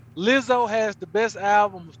Lizzo has the best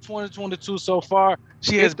album of 2022 so far.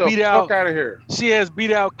 She has Get the beat fuck out. out of here. She has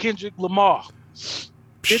beat out Kendrick Lamar.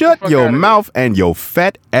 Shut fuck your outta here. mouth and your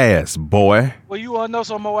fat ass, boy. Well, you want to know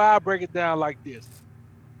some more? I'll break it down like this.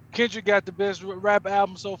 Kendrick got the best rap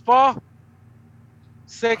album so far.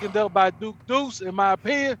 Second up by Duke Deuce, in my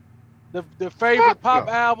opinion. The favorite pop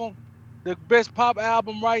album, the best pop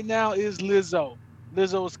album right now is Lizzo.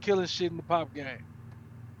 Lizzo is killing shit in the pop game.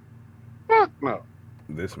 Fuck no.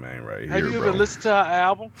 This man right Have here, you bro. even listened to her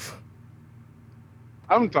album?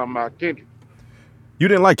 I'm talking about Kendrick. You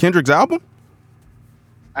didn't like Kendrick's album?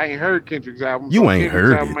 I ain't heard Kendrick's album. You ain't Kendrick's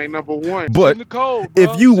heard album it. ain't number one. But In the cold, bro.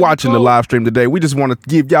 if you In the watching the cold. live stream today, we just want to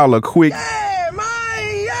give y'all a quick,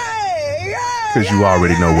 because you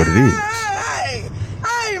already know what it is.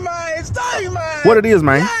 What it is,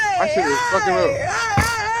 man. My shit is fucking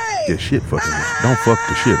up. This shit fucking up. Don't fuck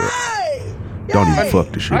the shit up. Don't even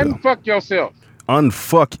fuck the shit up. Unfuck yourself.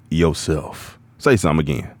 Unfuck yourself. Say something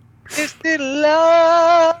again. It's the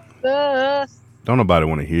love us. Don't nobody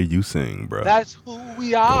want to hear you sing, bro. That's who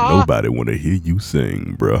we Don't are. nobody want to hear you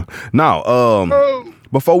sing, bro. Now, Oh,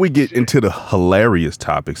 before we get into the hilarious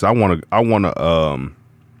topics, I want to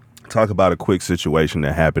talk about a quick situation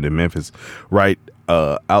that happened in Memphis, right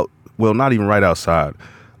well, not even right outside.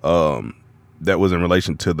 That was in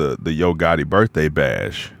relation to the Yo Gotti birthday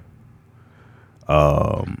bash.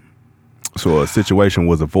 So a situation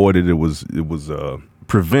was avoided. It was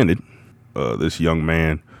prevented. This young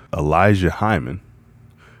man, Elijah Hyman.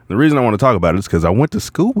 The reason I want to talk about it is because I went to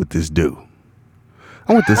school with this dude.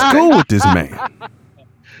 I went to school with this man.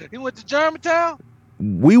 He went to Germantown?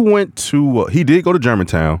 We went to, he did go to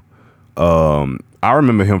Germantown. I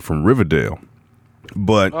remember him from Riverdale.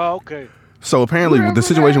 But, Oh, okay. so apparently the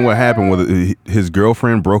situation, what happened was his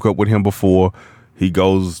girlfriend broke up with him before. He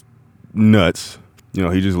goes nuts. You know,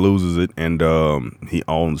 he just loses it. And he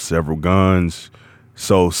owns several guns.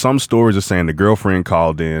 So some stories are saying the girlfriend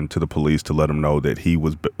called in to the police to let him know that he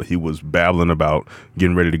was babbling about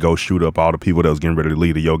getting ready to go shoot up all the people that was getting ready to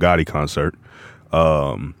leave the Yo Gotti concert.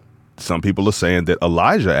 Some people are saying that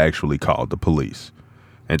Elijah actually called the police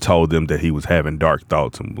and told them that he was having dark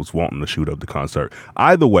thoughts and was wanting to shoot up the concert.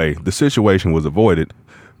 Either way, the situation was avoided,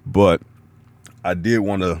 but I did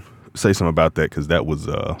want to say something about that because that was,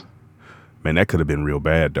 man, that could have been real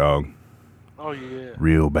bad, dog. Oh, yeah.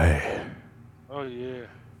 Real bad. Oh,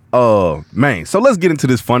 yeah. Man, so let's get into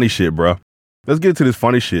this funny shit, bro. Let's get into this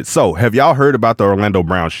funny shit. So, have y'all heard about the Orlando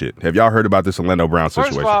Brown shit? Have y'all heard about this Orlando Brown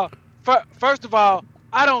situation? First of all,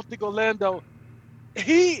 I don't think Orlando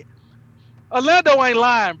ain't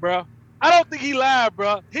lying, bro. I don't think he lied,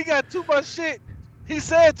 bro. He got too much shit. He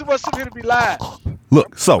said too much shit here to be lying.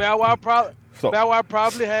 Look, so Bow Wow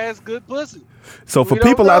probably has good pussy. for we don't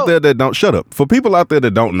people out know. there that don't shut up. For people out there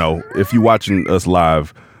that don't know, if you watching us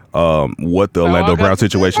live, what the Orlando I got Brown the-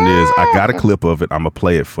 situation is, I got a clip of it. I'm gonna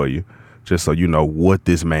play it for you, just so you know what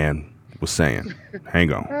this man was saying.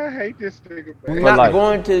 Hang on. I hate this nigga, We're man. not like-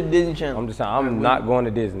 going to Disney Channel. I'm just saying, I'm not going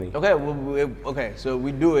to Disney. Okay, okay, so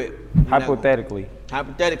we do it. Hypothetically.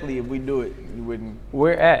 Hypothetically, if we do it, you wouldn't.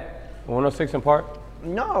 We're at 106 in Park.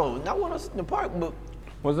 No, not one in the park, but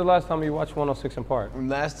When's the last time you watched 106 in Park?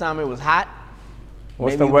 last time it was hot.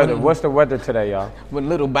 What's Maybe the weather? when- What's the weather today, y'all? When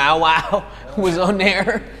Little Bow Wow was on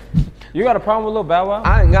there. You got a problem with Lil Bow Wow?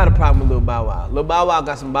 I ain't got a problem with Lil Bow Wow. Lil Bow Wow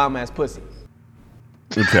got some bomb ass pussy.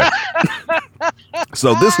 Okay.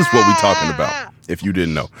 So this is what we talking about. If you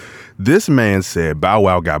didn't know, this man said Bow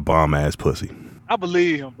Wow got bomb ass pussy, I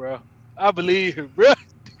believe him, bro. I believe him, bro.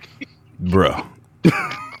 bruh.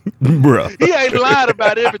 Bruh. He ain't lying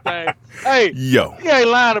about everything. Hey, Yo. he ain't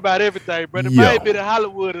lying about everything, bro. The Yo. man been in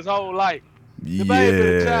Hollywood his whole life. The man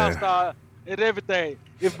been a child Yeah. star and everything.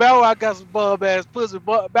 If Bow Wow got some bum ass pussy,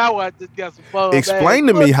 Bow Wow just got some bum Explain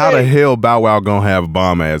to ass me how the pussy. hell Bow Wow gonna have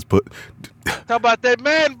bomb ass put. Talk about that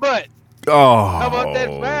man butt. Oh, about that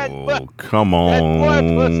man butt? come That boy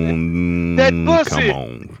on. That pussy. Come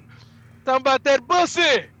on. Talk about that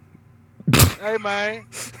pussy. Hey, man.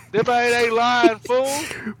 That man ain't lying, fool.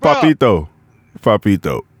 Bruh.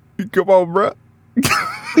 Papito. Come on, bruh.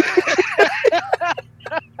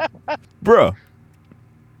 Bruh.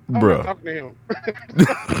 I'm not Bruh. talking to him.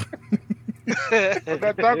 I'm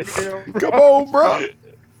not talking to him. Come on, bruh.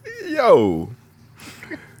 Yo.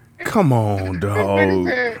 Come on, This nigga dog.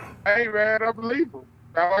 said, hey, man, I believe him.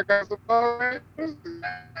 Now I got some fun.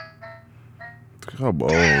 Come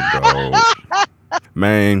on, dog.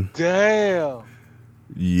 Man, Damn.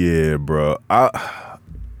 yeah, bruh.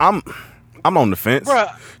 I'm on the fence.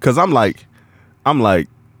 Bruh. Cause I'm like,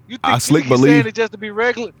 You think I slick he's saying believe- it just to be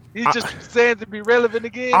regular? He's just saying to be relevant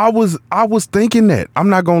again? I was thinking that. I'm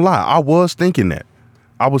not gonna lie. I was thinking that.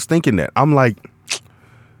 I was thinking that. I'm like,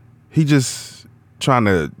 he just trying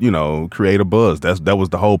to, create a buzz. That was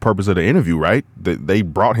the whole purpose of the interview, right? They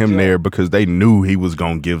brought him there because they knew he was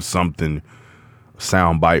gonna give something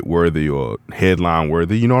soundbite worthy or headline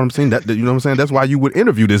worthy. You know what I'm saying? That's why you would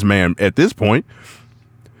interview this man at this point.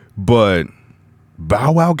 But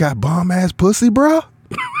Bow Wow got bomb ass pussy, bruh.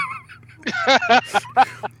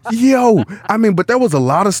 Yo, I mean, but there was a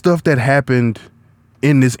lot of stuff that happened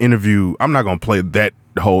in this interview. I'm not gonna play that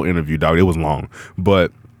whole interview, dog. It was long,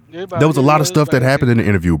 but there was a lot of stuff that happened in the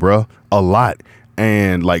interview, bruh. A lot.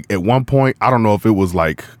 And like at one point, I don't know if it was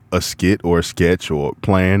like a skit or a sketch or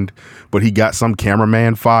planned, but he got some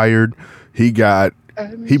cameraman fired. He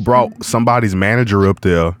brought somebody's manager up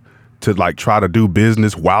there to like try to do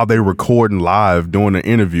business while they recording live doing the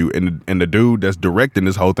interview. And the dude that's directing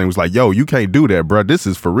this whole thing was like, yo, you can't do that, bro. This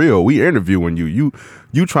is for real. We interviewing you.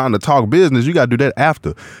 You trying to talk business. You got to do that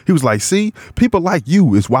after. He was like, see, people like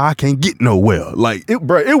you is why I can't get nowhere. Like, it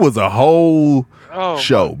was a whole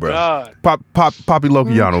show, bro. Poppy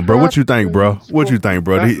Lokiano, bro. What you think, bro? What you think,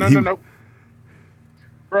 bro? No.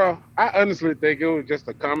 Bro, I honestly think it was just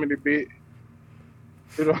a comedy bit.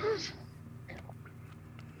 You know,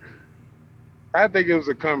 I think it was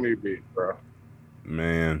a comedy bit, bro.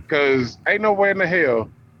 Man. Because ain't no way in the hell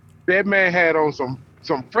that man had on some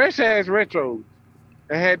fresh ass retros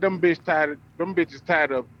and had them bitches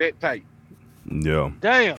tied up that tight. Yeah.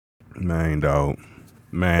 Damn. Man, dog.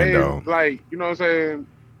 Like, you know what I'm saying?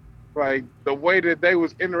 Like the way that they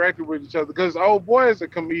was interacting with each other. Because old boy is a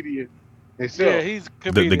comedian himself. Yeah, he's a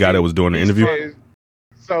comedian. The guy that was doing the interview?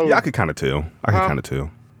 So yeah, I could kind of tell.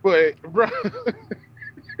 But, bro,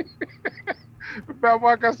 Bow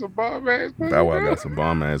Wow got some bomb ass pussy. Bow Wow got some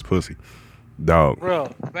bomb ass pussy. Dog.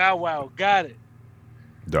 Bro, Bow Wow got it.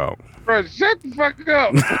 Dog. Bro, shut the fuck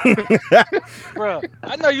up. Bro,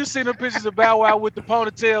 I know you seen the pictures of Bow Wow with the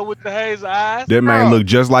ponytail with the hazel eyes. That man looked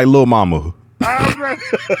just like Lil Mama.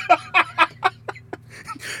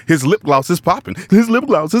 His lip gloss is popping. His lip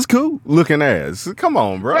gloss is cool. Looking ass. Come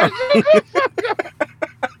on, bro.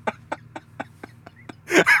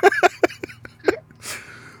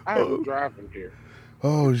 I am driving here.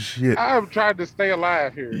 Oh shit. I am trying to stay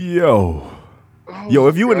alive here. Yo,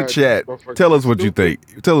 if you in the chat, tell us what you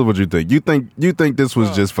think. Tell us what you think. You think this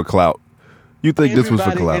was just for clout? You think this was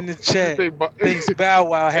for clout? In the chat thinks Bow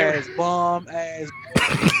Wow has bomb ass.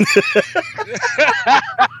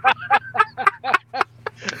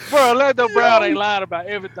 Bro, Orlando Brown ain't lying about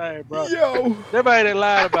everything, bro. Yo, everybody ain't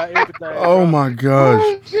lying about everything. Oh my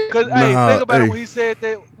gosh. Cause think about it when he said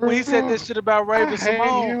that. When he said this shit about Raven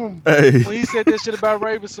Simone. Hey. When he said this shit about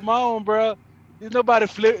Raven Simone, bro. Nobody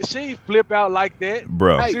flip. She ain't flip out like that,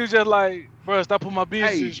 bro. She was just like, bro, stop putting my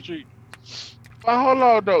business in the street. But hold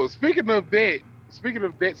on though. Speaking of that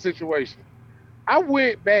situation, I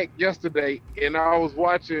went back yesterday and I was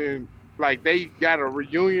watching. Like they got a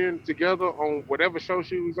reunion together on whatever show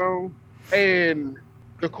she was on, and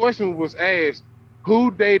the question was asked,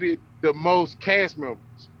 who dated the most cast members?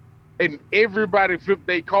 And everybody flipped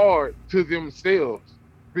their card to themselves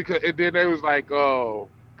and then they was like, oh,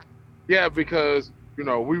 yeah, because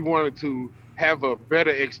we wanted to have a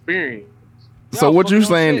better experience. So what you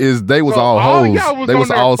saying is they was all hoes. They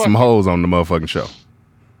was all some hoes on the motherfucking show.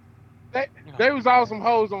 They was all some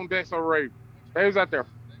hoes on That's So Raven. They was out there.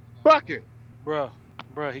 Fucking, bro,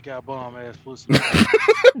 he got bomb ass pussy.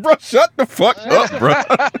 Bro, shut the fuck up, bro.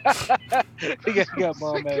 he got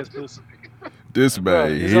bomb ass pussy. This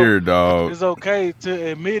man here, dog. It's okay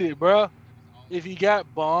to admit it, bro. If he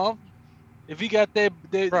got bomb, if he got that,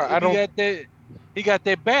 he got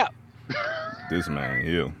that bap. This man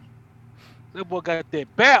here. That boy got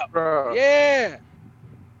that bap, bro. Yeah,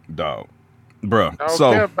 dog, bro.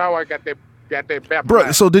 So Bow Wow got that.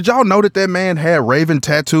 Bro, so did y'all know that man had Raven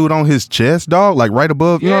tattooed on his chest, dog? Like right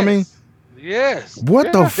above, you know what I mean? Yes.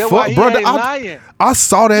 What the fuck, bro? I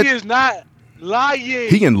saw that. He is not lying.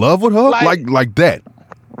 He in love with her? Like that?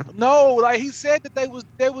 No, like he said that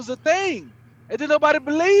there was a thing. And then nobody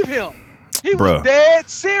believed him. He was dead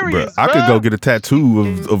serious. I could go get a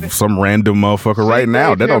tattoo of some random motherfucker right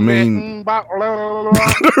now. That don't mean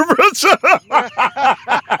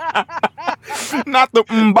not the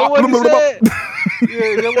what he said.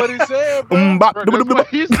 Yeah, that's what he said, bro. That's what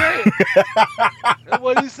he said. That's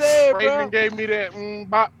what he said, bro. Raven gave me that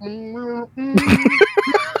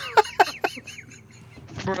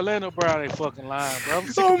Bro, Orlando Brown ain't fucking lying, bro. I'm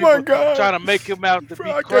sick oh of my god, trying to make him out to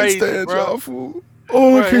be I crazy, can't stand bro. Y'all, fool.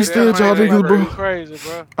 Oh, I can't stand y'all niggas, bro. Crazy,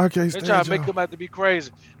 bro. I can't stand They're trying to make him out to be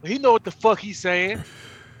crazy. But he know what the fuck he's saying.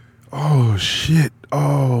 Oh shit.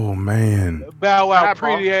 Oh man. Bow Wow,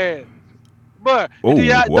 pretty ass. But Oh,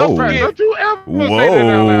 don't whoa. forget. Don't you ever say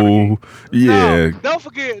that out loud again. Whoa. Yeah.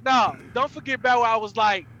 No, don't forget Bow Wow was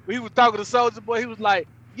like, when he was talking to Soulja Boy, he was like,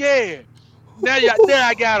 yeah, now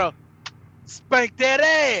I gotta spank that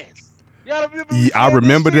ass. Y'all remember Yeah, I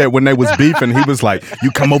remember that when they was beefing, he was like,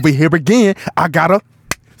 "You come over here again, I gotta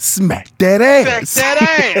smack that ass." Smack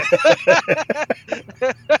that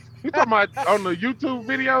ass. You talking about on the YouTube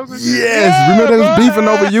videos and shit? Yes, remember they was beefing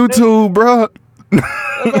over YouTube, bro.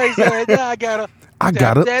 Somebody said, now I gotta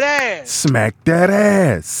gotta that ass. smack that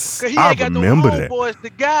ass. Cause he I ain't got no remember that. homeboys to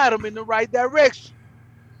guide him in the right direction.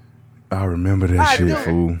 I remember that I shit, do.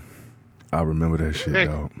 fool. I remember that shit,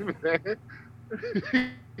 dog.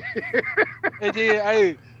 And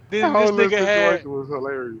then, The whole this little nigga had, situation was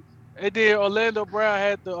hilarious. and then Orlando Brown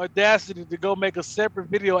had the audacity to go make a separate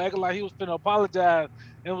video acting like he was finna apologize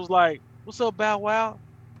and was like, "What's up, Bow Wow?"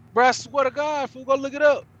 Bro, I swear to God, fool, go look it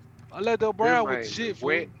up. Orlando Brown with the man shit, fool.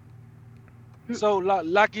 wet. So,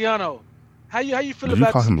 Lakiano, how you feel Did you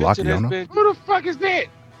about call this him picture that's Lakiano? been? Who the fuck is that?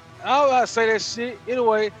 I don't gotta say that shit.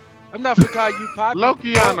 Anyway, I'm not finna call you Pop.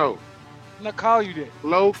 Lokiano. I'm not call you that.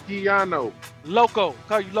 Lokiano. Loco,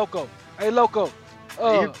 call you Loco. Hey, Loco.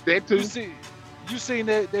 That too. You seen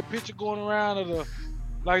that picture going around of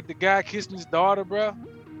the guy kissing his daughter, bro?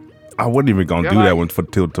 I wasn't even gonna do that one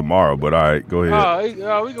till tomorrow, but all right, go ahead.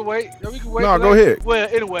 We can wait. We can wait. No, for go that. ahead. Well,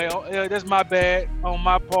 anyway, that's my bad on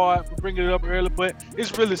my part for bringing it up early, but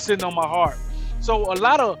it's really sitting on my heart. So a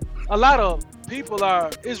lot of people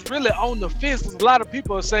it's really on the fence. 'Cause a lot of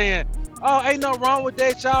people are saying, "Oh, ain't no wrong with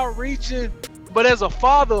that, y'all reaching." But as a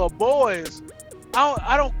father of boys,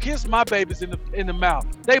 I don't kiss my babies in the mouth.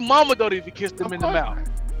 They mama don't even kiss them in the mouth.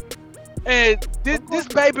 And this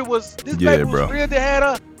baby was bro. real. They had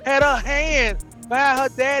her hand behind her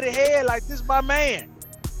daddy's head like, this my man.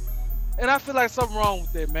 And I feel like something wrong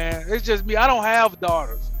with that, man. It's just me. I don't have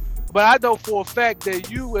daughters, but I know for a fact that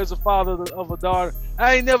you, as a father of a daughter,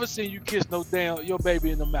 I ain't never seen you kiss your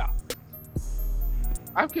baby in the mouth.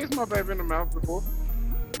 I've kissed my baby in the mouth before.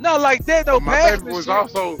 No, like that though.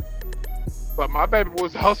 But my baby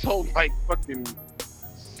was also like fucking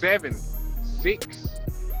 7, 6,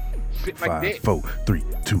 shit like 5, that. 4, 3,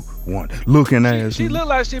 2, 1. Looking ass. She look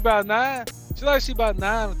like she about 9. She like she about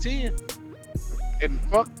 9 or 10. And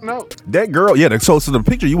fuck no. That girl, yeah. So the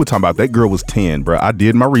picture you were talking about, that girl was 10, bro. I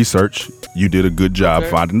did my research. You did a good job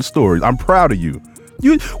finding the stories. I'm proud of you.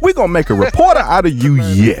 We gonna make a reporter out of you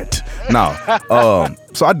yet. Now,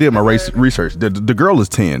 so I did my research. The girl is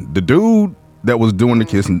 10. The dude that was doing the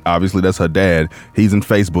kissing, obviously that's her dad. He's in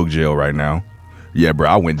Facebook jail right now. Yeah, bro,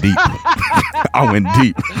 I went deep. I went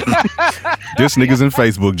deep. This nigga's in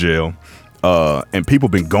Facebook jail. And people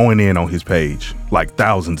been going in on his page, like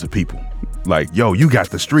thousands of people. Like, yo, you got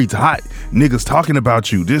the streets hot. Niggas talking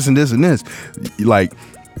about you, this and this and this. Like,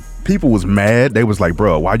 people was mad. They was like,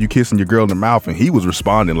 bro, why you kissing your girl in the mouth? And he was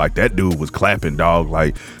responding like that dude was clapping, dog.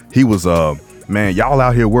 Like, he was, man, y'all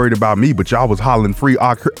out here worried about me, but y'all was hollering free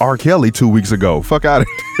R. Kelly 2 weeks ago. Fuck out of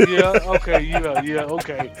here. Yeah,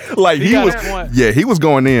 okay. Like, he was, point. yeah, he was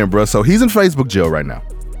going in, bro. So he's in Facebook jail right now.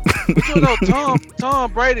 But you know,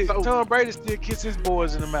 Tom Brady still kisses his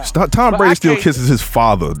boys in the mouth. Tom But Brady I still can't- kisses his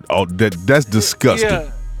father. Oh, that's disgusting. Yeah,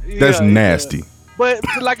 That's yeah. nasty. But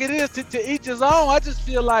like it is to each his own. I just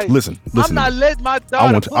feel like Listen. I'm not letting my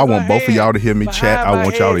daughter. I want both of y'all to hear me, chat. I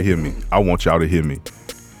want y'all to hear me. I want y'all to hear me.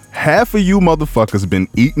 Half of you motherfuckers been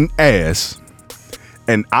eating ass,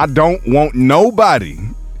 and I don't want nobody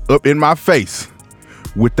up in my face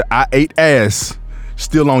with the I ate ass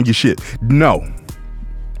still on your shit. No,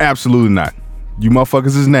 absolutely not. You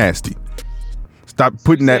motherfuckers is nasty. Stop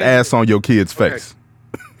putting that ass on your kid's face.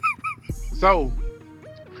 So,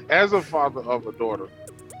 as a father of a daughter,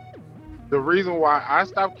 the reason why I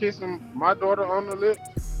stopped kissing my daughter on the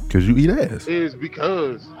lips Cause you eat ass. is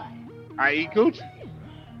because I eat coochie.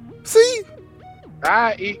 See,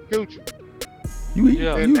 I eat coochie. you eat,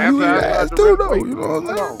 Yeah. you after eat I ass started too, to though. You know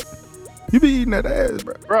what I'm saying? You be eating that ass,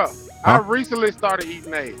 bro. Bro, Huh? I recently started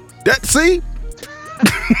eating ass. That see.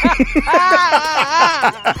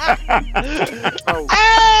 So,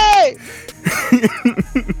 Hey!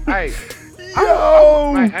 hey,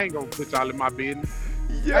 Yo. I ain't gonna put y'all in my business.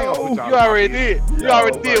 Yo. You already did. You Yo,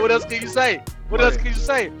 already did. What buddy. else can you say? What Buddy. else can you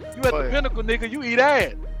say? You at the Buddy. pinnacle, nigga. You eat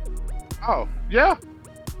ass. Oh, yeah.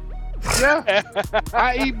 Yeah.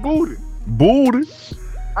 I eat booty. Booty.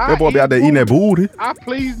 I That boy be eat out there eating that booty. I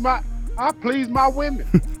please my women.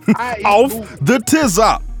 I eat Off booty. the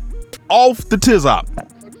tizop. Off the tizop.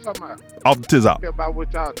 What you talking about? Off the tizop. Care about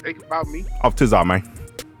what y'all think about me. Off the tizop, man.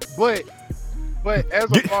 But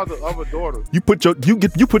as a father of a daughter, You put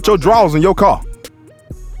your drawers in your car.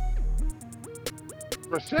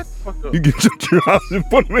 Bro, shut the fuck up. You get your drugs and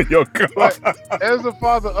put them in your car. But as a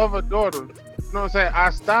father of a daughter, you know what I'm saying? I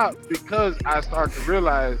stopped because I started to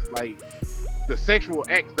realize like the sexual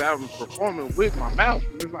acts that I was performing with my mouth.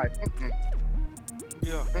 It was like,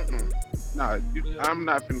 Yeah. nah, I'm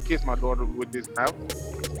not finna kiss my daughter with this mouth.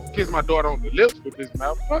 Kiss my daughter on the lips with this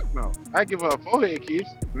mouth. Fuck no. I give her a forehead kiss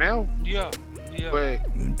now, Yeah. but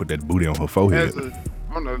Put that booty on her forehead.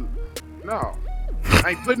 no. I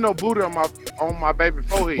ain't putting no booty on my baby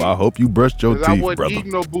forehead. Well, I hope you brushed your 'Cause I teeth, wasn't brother.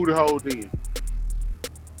 eating no booty hole then.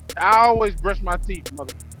 I always brush my teeth,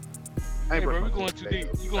 mother. I Hey, ain't bro, brush we my going teeth too today.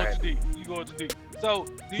 deep. You going too deep. You going too deep. So,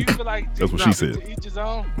 do you feel like That's what she said. to each his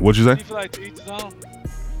own? What'd you Do say? you feel like to each his own?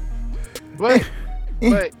 But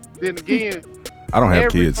then again, I don't have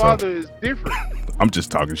every kids, so father is different. I'm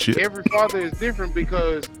just talking shit. Every father is different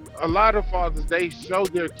because a lot of fathers, they show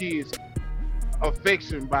their kids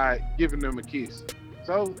affection by giving them a kiss.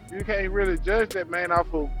 So you can't really judge that man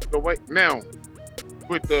off of the way. Now,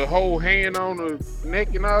 with the whole hand on the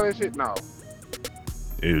neck and all that shit, no.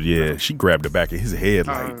 Yeah, she grabbed the back of his head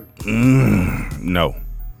like, Uh, no,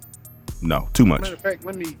 too much, Matter of fact,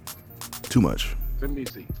 let me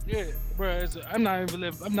see. Yeah, bro. I'm not even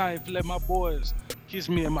let my boys kiss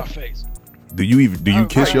me in my face. Do you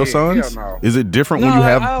kiss your yeah, sons? hell no. Is it different when No, you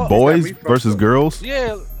like, have I- boys You got me versus fucked up. girls?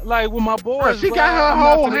 Yeah, like with my boys. Bro, she bro, got I'm her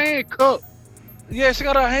not whole finna- hand cupped. Yeah, she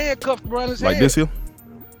got her hand cuffed around his Like head. this here?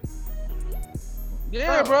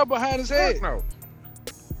 Yeah, bro, behind his head. Fuck no.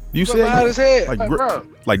 You Bro, behind his said head. like Like, bro,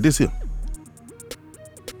 like this here?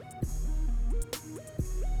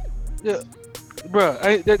 Yeah, bro,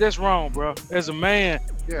 that's wrong, bro. As a man,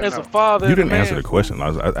 yeah, as no. a father, You as a didn't answer man, the question.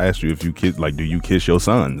 I asked you if you kiss, like, do you kiss your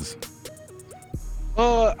sons?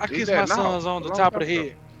 I kiss said my no, sons on a the long top of time the ago.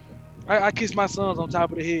 head. I kiss my sons on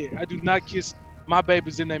top of the head. I do not kiss my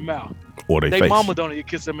babies in their mouth. Or they They face? mama don't even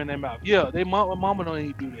kiss them in their mouth. Yeah, mama don't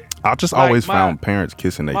even do that. I just like always my- found parents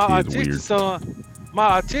kissing their My kids autistic weird.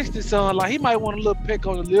 son, like he might want a little peck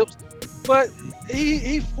on the lips, but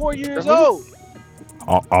he's 4 years Who? old.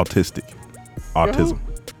 Autistic, autism.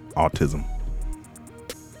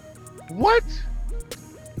 What?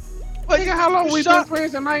 But Nigga, how long you we been shocked?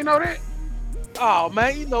 friends and I ain't know that? Oh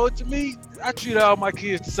man, you know, to me, I treat all my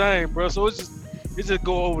kids the same, bro. So it just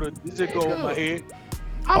go over my head.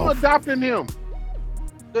 I'm Oh. adopting him.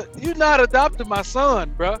 You not adopting my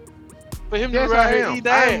son, bro. For him Yes, to I ride here am. and eat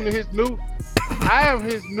I am ass. his new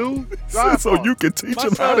So godfather. you can teach My him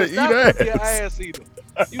how son to is eat definitely an ass. ass eater.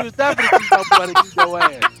 You was definitely teach my boy to eat your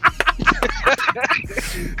ass.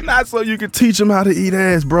 Not so you can teach him how to eat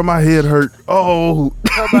ass, bro. My head hurt. Oh,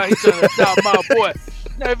 How about he trying to adopt my boy?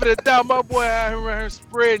 Never adopt my boy out here around here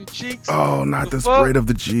spreading cheeks. oh, not the fuck? spread of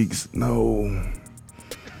the cheeks. No.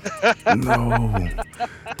 No.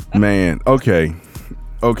 Man, okay.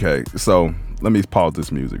 So let me pause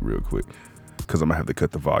this music real quick because I'm gonna have to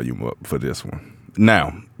cut the volume up for this one.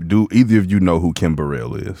 Now, do either of you know who Kim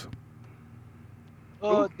Burrell is?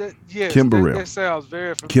 Yes, Kim Burrell. That sounds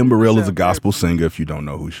very familiar. Kim Burrell That is a sounds very gospel singer. If you don't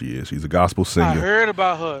know who she is, she's a gospel I singer, heard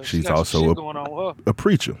about her. She She's got also some a- shit going on with her. a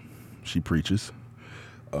preacher. She preaches.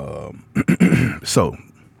 So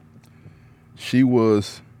she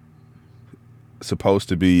was supposed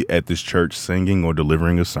to be at this church singing or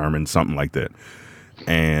delivering a sermon, something like that.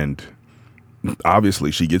 And obviously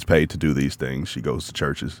she gets paid to do these things. She goes to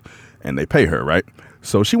churches and they pay her, right?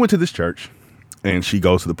 So she went to this church and she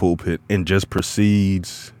goes to the pulpit and just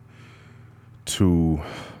proceeds to,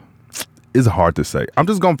 it's hard to say. I'm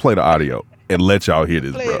just going to play the audio and let y'all hear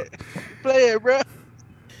this, bro. Play it, bro.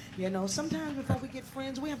 You know, sometimes before we get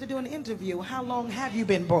friends, we have to do an interview. How long have you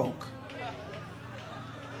been broke?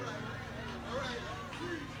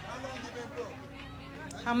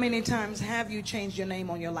 How many times have you changed your name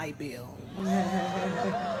on your light bill?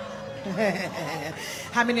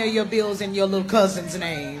 How many of your bills in your little cousin's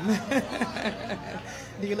name?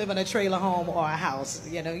 Do you live in a trailer home or a house?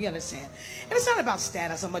 You know, you understand. And it's not about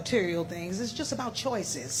status or material things. It's just about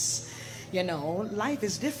choices. You know, life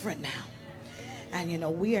is different now. And, you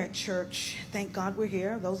know, we are at church. Thank God we're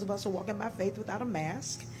here. Those of us who are walking by faith without a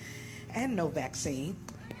mask and no vaccine.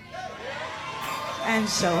 And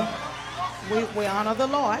so we honor the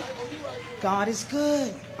Lord. God is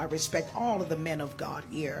good. I respect all of the men of God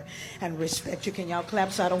here. And respect you. Can y'all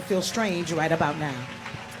clap so I don't feel strange right about now?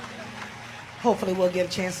 Hopefully we'll get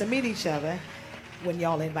a chance to meet each other when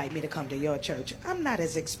y'all invite me to come to your church. I'm not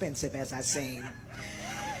as expensive as I seem.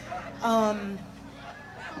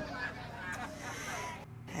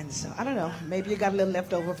 And so, I don't know, maybe you got a little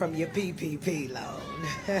left over from your PPP loan.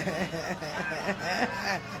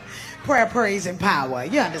 Prayer, praise, and power.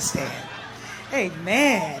 You understand?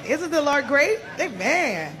 Amen. Isn't the Lord great?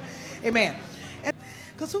 Amen. Amen.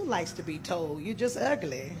 Because who likes to be told you're just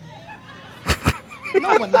ugly?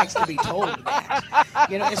 No one likes to be told that.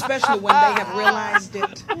 You know, especially when they have realized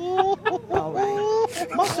it. All right.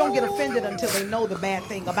 Most don't get offended until they know the bad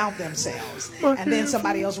thing about themselves. And then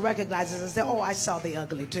somebody else recognizes and says, oh, I saw the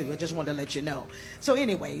ugly too. I just wanted to let you know. So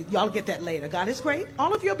anyway, y'all get that later. God is great.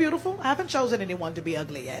 All of you are beautiful. I haven't chosen anyone to be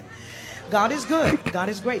ugly yet. God is good. God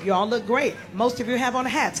is great. You all look great. Most of you have on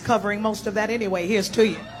hats covering most of that anyway. Here's to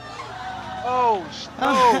you.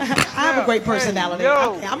 I have a great personality.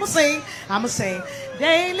 Okay, I'm going to sing.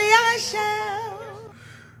 Daily I shall.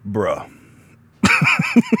 Bruh.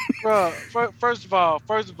 Bruh, first of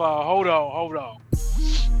all, hold on.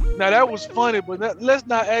 Now that was funny, but let's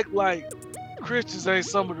not act like Christians ain't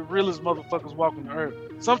some of the realest motherfuckers walking the earth.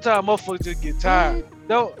 Sometimes motherfuckers just get tired.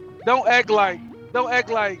 Don't act like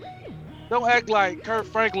Kurt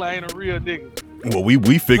Franklin ain't a real nigga. Well,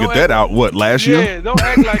 we figured that out, what, last year? Yeah, don't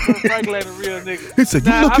act like Kurt Franklin ain't a real nigga. He said,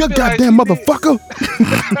 you look your goddamn motherfucker.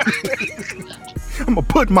 I'm going to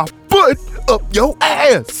put my foot up your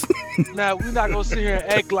ass. Now, we're not going to sit here and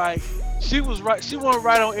act like she was right. She wasn't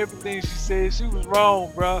right on everything she said. She was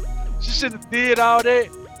wrong, bro. She shouldn't have did all that,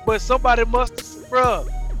 but somebody must have, bro.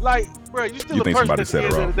 Like, bro, you still You a think person somebody at the said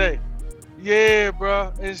it end of the day. Yeah,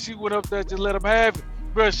 bro. And she went up there to let him have it.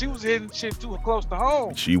 Bro, she was hitting shit too close to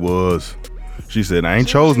home. She was. She said, I ain't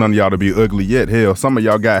chose none of y'all to be ugly yet. Hell, some of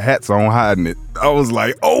y'all got hats on hiding it. I was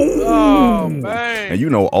like, oh man. And you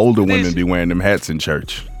know older women be wearing them hats in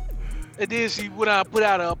church. And then she went out and put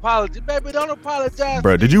out an apology. Baby, don't apologize.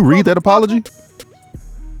 Bro, did you read that apology?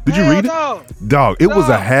 Did you read it? No. Dog, it was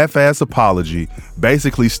a half-ass apology,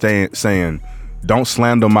 basically saying, don't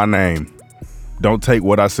slander my name. Don't take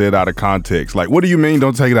what I said out of context. Like, what do you mean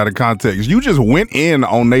don't take it out of context? You just went in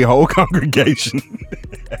on their whole congregation.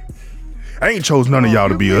 I ain't chose none of y'all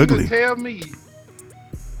to be ugly. Tell me,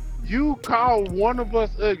 you call one of us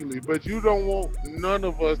ugly, but you don't want none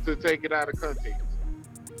of us to take it out of context.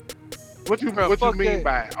 What you mean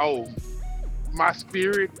by, my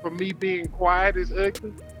spirit for me being quiet is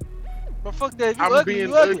ugly? But fuck that, I'm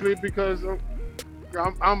being ugly because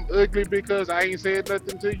I'm ugly because I ain't said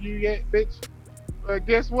nothing to you yet, bitch.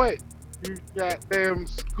 Guess what? You goddamn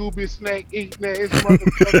Scooby snack eating ass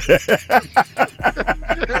motherfucker.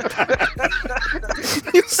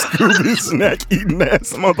 You Scooby snack eating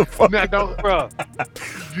ass motherfucker. Now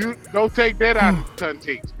you don't take that out of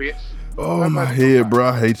context, bitch. Oh my head, bro.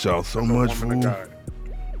 I hate y'all so much, fool.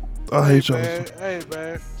 I hate y'all. Hey,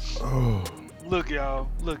 man. Oh. Look, y'all.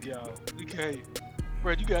 We can't.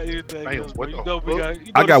 Bro, you got anything else, bro?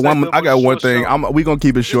 I got one thing. We gonna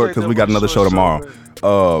keep it short because we got another show tomorrow.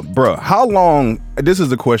 Bruh, how long? This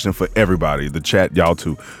is a question for everybody. The chat, y'all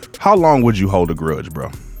too. How long would you hold a grudge, bro?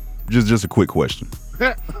 Just a quick question.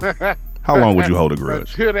 How long would you hold a grudge?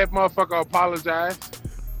 Until that motherfucker apologize.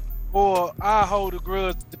 Or I hold a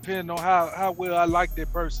grudge depending on how well I like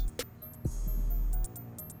that person.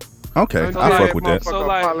 Okay, I fuck with that.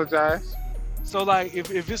 Apologize. So like, if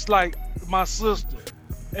it's like my sister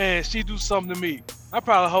and she do something to me, I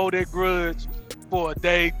probably hold that grudge for a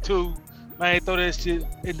day, two. I ain't throw that shit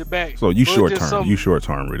in the back. So you short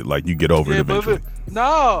term, really? Like you get over it eventually?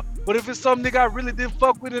 But if it's something that I really didn't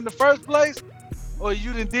fuck with in the first place, or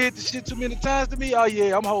you done did the shit too many times to me, oh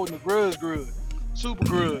yeah, I'm holding a grudge, super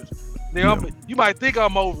grudge. Nigga, you might think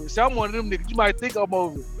I'm over it. See, I'm one of them niggas. You might think I'm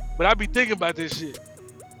over it, but I be thinking about this shit.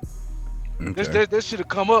 Okay. That should have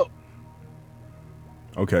come up.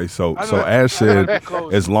 Okay, so Ash said,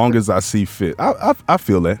 as long as I see fit. I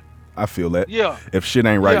feel that. Yeah. If shit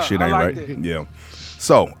ain't right, shit ain't right. That. Yeah.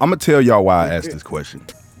 So I'm gonna tell y'all why I asked this question.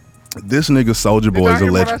 This nigga Soulja Boy is a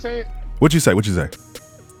legend. What you say?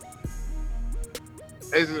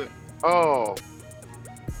 Is it?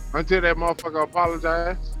 Until that motherfucker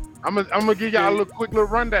apologize. I'm gonna give y'all a quick little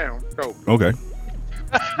rundown though. Okay.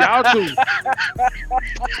 Y'all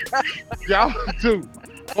too.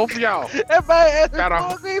 Both of y'all.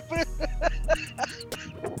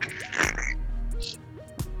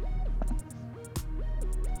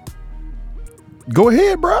 Go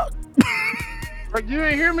ahead, bro. You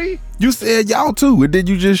ain't hear me? You said y'all too, and then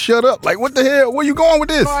you just shut up. Like, what the hell? Where you going with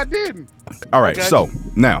this? No, I didn't. All right, so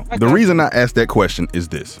now the reason I asked that question is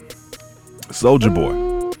this: Soulja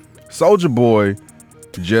Boy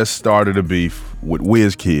just started a beef with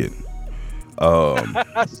WizKid.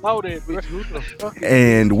 I saw that, bitch.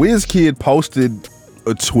 And WizKid posted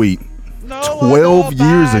a tweet 12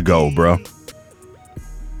 years ago, bro.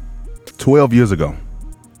 12 years ago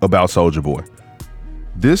about Soulja Boy.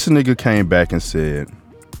 This nigga came back and said,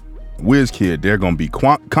 WizKid, there gonna be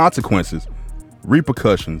consequences,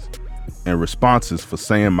 repercussions, and responses for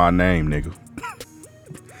saying my name, nigga.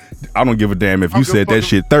 I don't give a damn if I you don't give said a that fuck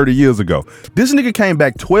shit 30 years ago. This nigga came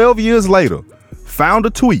back 12 years later, found a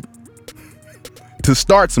tweet to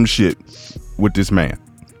start some shit with this man.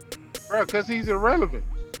 Bro, because he's irrelevant.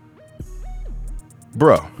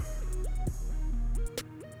 Bruh.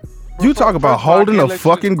 You talk about First of all, I holding can't a let you-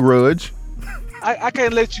 fucking grudge. I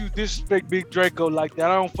can't let you disrespect Big Draco like that.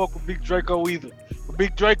 I don't fuck with Big Draco either. But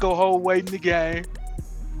Big Draco whole weight in the game.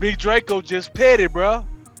 Big Draco just petty, bro.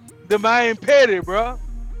 Them I ain't petty, bro.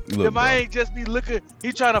 Look, Them I bro. ain't just be looking.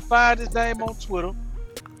 He trying to find his name on Twitter.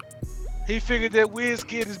 He figured that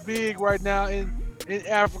WizKid is big right now in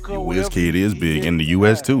Africa. or whatever. WizKid is He big get in the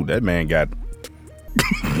US find. too. That man got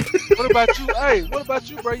What about you? Hey, what about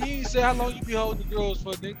you, bro? You ain't say how long you be holding the girls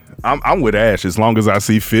for, nigga. I'm with Ash as long as I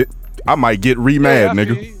see fit. I might get re-mad, I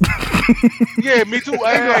nigga. feel you. Yeah, me too.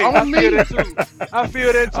 Hey, I feel that too. I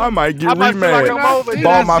feel that too. I might get I might feel re-mad. like I'm over, then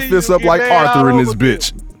Ball I my see fists you up get like mad Arthur all in this over me.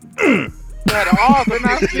 bitch. Now, the odds when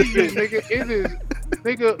I see you, nigga, it is,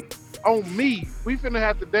 nigga, on me. We finna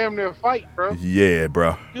have to damn near fight, bro. Yeah,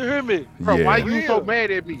 bro. You hear me? Bro, Yeah. why you Real. so mad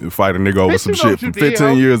at me? You fight a nigga over Bitch, some you know shit what you from did, 15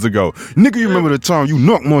 ho. years ago. Nigga, you remember the time you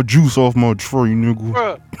knocked my juice off my tray,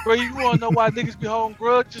 nigga? Bro, you wanna know why niggas be holding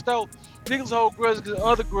grudges though? Niggas hold grudges because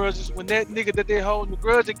other grudges when that nigga that they holding the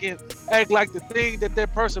grudge against act like the thing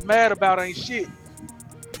that person mad about ain't shit.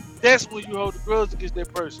 That's when you hold the grudge against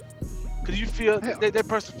that person. Cause you feel that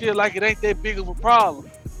person feel like it ain't that big of a problem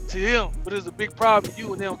to him, but it's a big problem to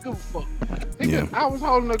you and they don't give a fuck. Nigga, Yeah. I was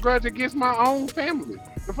holding a grudge against my own family.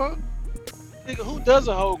 The fuck? Nigga, who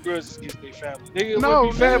doesn't hold grudges against their family? Nigga, it No,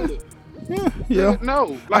 would be family. Yeah.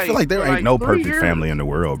 No. I feel like there ain't no 3 perfect years. family in the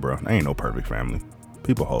world, bro. There ain't no perfect family.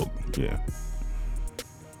 People hold, yeah.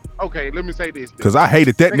 Okay, let me say this. Cause I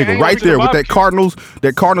hated that Nigga, nigga ain't right no there with that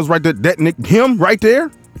barbecue. Cardinals right there. That Nick, him right there,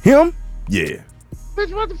 him. Yeah.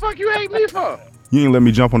 Bitch, what the fuck you hate me for? You ain't let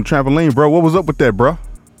me jump on the trampoline, bro. What was up with that, bro?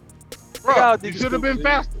 Bro, Y'all you niggas should have been stupid,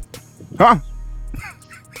 faster. Huh?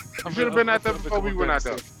 You should have been out there before we went out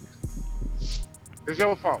there. It's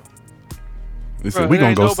your fault. They said Bro, we it gonna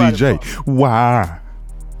ain't go see nobody's Jay. fault. Why?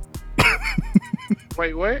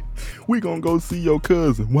 Wait, what? We gonna go see your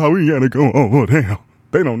cousin. Why we gotta go over there?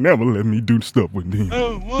 They don't never let me do stuff with them. I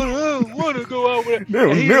don't wanna go out with They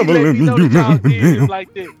don't and he never let let me me know do that y'all nothing with did him him.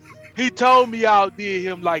 like that. He told me y'all did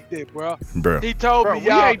him like that, bro. Bruh. He told Bro, me we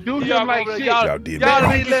y'all ain't do him y'all like over- shit. Y'all did me y'all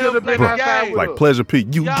wrong. didn't let him Should've play been the outside game. with Like Pleasure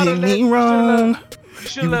Pete, you Y'all did done me let- wrong. You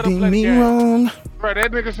should You let him did play the me game. wrong. Bro,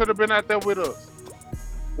 that nigga should have been out there with us.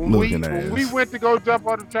 When Looking ass. we went to go jump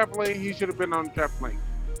on the trampoline, he should have been on the trampoline.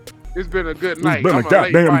 It's been a good It's night. been a I'm late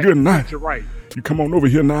goddamn fight. good night. Treat you right. You come on over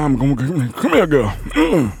here now. I'm gonna come here, girl.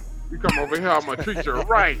 You come over here, I'm gonna treat you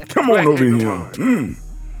right. Come Black on over in the here. morning.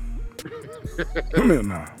 Come here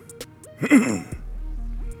now.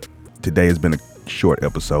 Today has been a short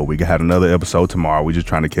episode. We had another episode tomorrow. We just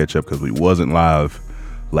trying to catch up because we wasn't live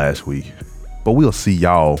last week. But we'll see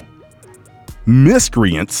y'all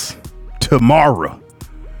miscreants tomorrow.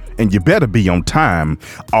 And you better be on time,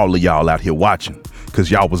 all of y'all out here watching,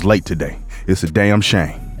 because y'all was late today. It's a damn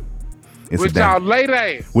shame. It's With a damn y'all late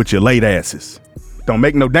ass. with your late asses. Don't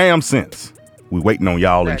make no damn sense. We waiting on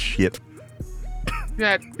y'all and shit.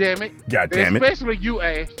 God damn it. God damn it. Especially you,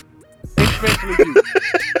 Ash. Especially you.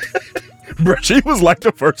 Bro, she was like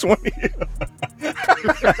the first one here.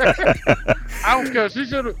 I don't care. She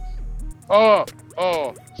should have.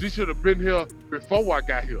 She should have been here before I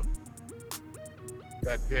got here.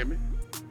 God damn it.